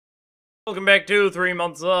Welcome back to 3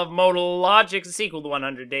 Months of Modal Logic, the sequel to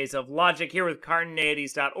 100 Days of Logic, here with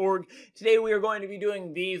Carneades.org. Today we are going to be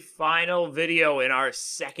doing the final video in our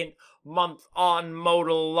second month on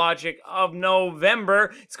modal logic of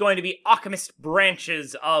November. It's going to be Ockhamist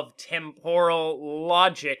Branches of Temporal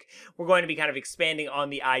Logic. We're going to be kind of expanding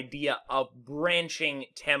on the idea of branching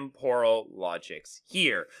temporal logics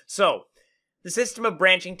here. So, the system of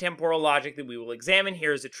branching temporal logic that we will examine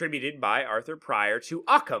here is attributed by Arthur Prior to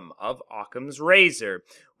Occam of Occam's razor.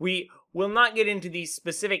 We will not get into the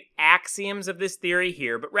specific axioms of this theory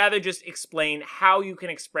here, but rather just explain how you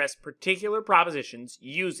can express particular propositions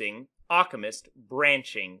using Ockhamist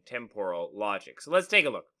branching temporal logic. So let's take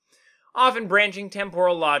a look. Often branching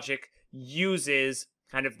temporal logic uses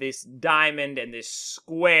kind of this diamond and this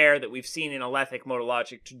square that we've seen in alethic modal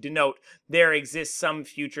logic to denote there exists some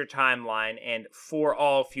future timeline and for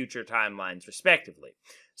all future timelines, respectively.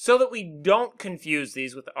 So that we don't confuse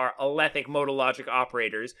these with our alethic modal logic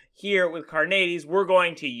operators, here with Carneades, we're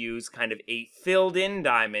going to use kind of a filled-in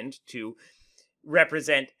diamond to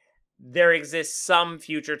represent there exists some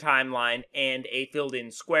future timeline and a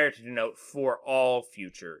filled-in square to denote for all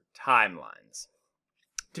future timelines.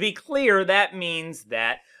 To be clear, that means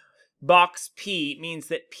that box P means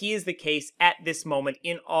that P is the case at this moment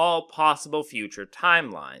in all possible future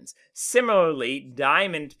timelines. Similarly,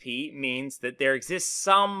 diamond P means that there exists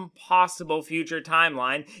some possible future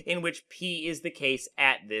timeline in which P is the case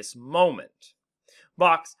at this moment.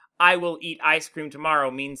 Box I will eat ice cream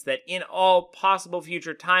tomorrow means that in all possible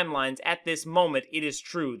future timelines at this moment it is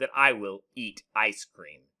true that I will eat ice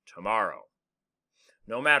cream tomorrow.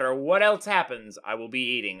 No matter what else happens, I will be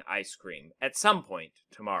eating ice cream at some point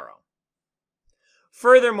tomorrow.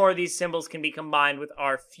 Furthermore, these symbols can be combined with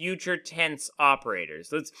our future tense operators.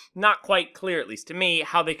 So it's not quite clear, at least to me,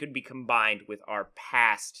 how they could be combined with our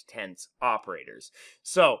past tense operators.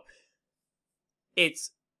 So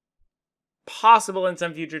it's possible in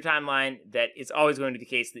some future timeline that it's always going to be the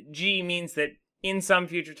case that G means that in some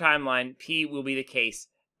future timeline, P will be the case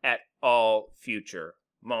at all future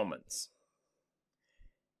moments.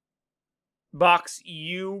 Box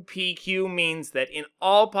UPQ means that in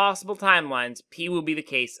all possible timelines, P will be the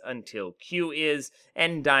case until Q is,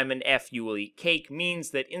 and diamond F you will eat cake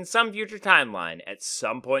means that in some future timeline, at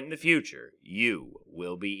some point in the future, you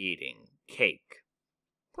will be eating cake.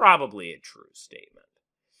 Probably a true statement.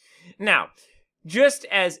 Now, just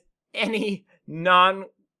as any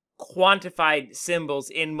non-quantified symbols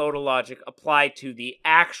in modal logic apply to the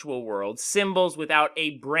actual world, symbols without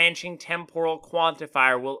a branching temporal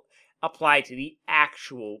quantifier will apply to the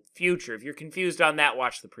actual future. If you're confused on that,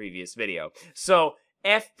 watch the previous video. So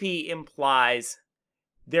FP implies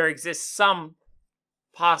there exists some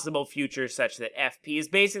possible future such that FP is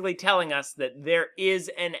basically telling us that there is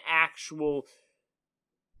an actual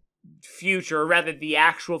future, or rather the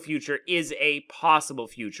actual future is a possible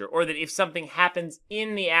future, or that if something happens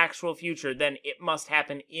in the actual future, then it must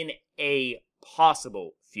happen in a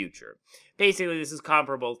possible future. Basically, this is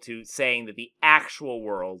comparable to saying that the actual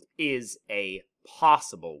world is a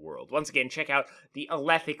possible world. Once again, check out the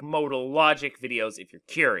alethic modal logic videos if you're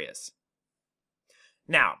curious.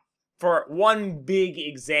 Now, for one big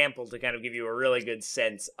example to kind of give you a really good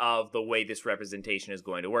sense of the way this representation is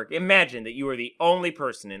going to work, imagine that you are the only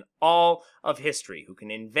person in all of history who can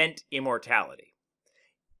invent immortality.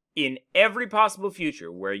 In every possible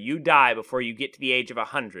future where you die before you get to the age of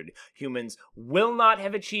 100, humans will not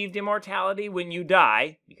have achieved immortality when you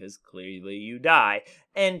die, because clearly you die,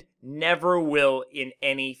 and never will in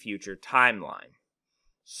any future timeline.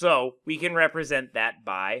 So, we can represent that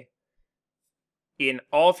by, in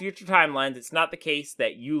all future timelines, it's not the case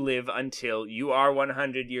that you live until you are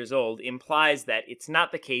 100 years old, implies that it's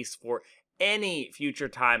not the case for any future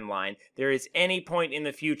timeline, there is any point in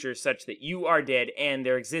the future such that you are dead and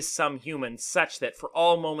there exists some human such that for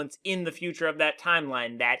all moments in the future of that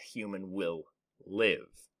timeline, that human will live.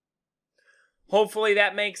 Hopefully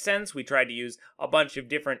that makes sense. We tried to use a bunch of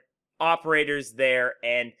different operators there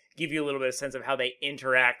and give you a little bit of sense of how they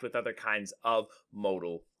interact with other kinds of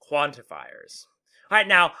modal quantifiers. Alright,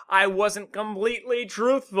 now, I wasn't completely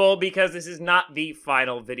truthful because this is not the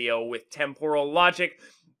final video with temporal logic.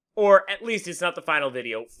 Or at least it's not the final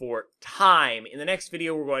video for time. In the next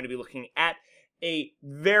video, we're going to be looking at a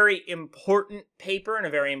very important paper and a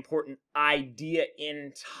very important idea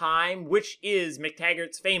in time, which is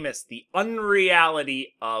McTaggart's famous The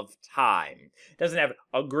Unreality of Time. It doesn't have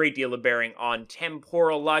a great deal of bearing on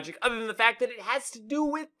temporal logic, other than the fact that it has to do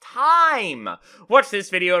with time. Watch this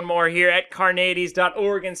video and more here at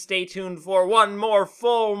Carneades.org, and stay tuned for one more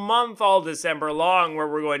full month, all December long, where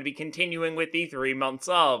we're going to be continuing with the 3 months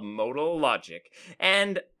of modal logic.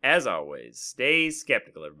 And, as always, stay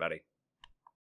skeptical, everybody.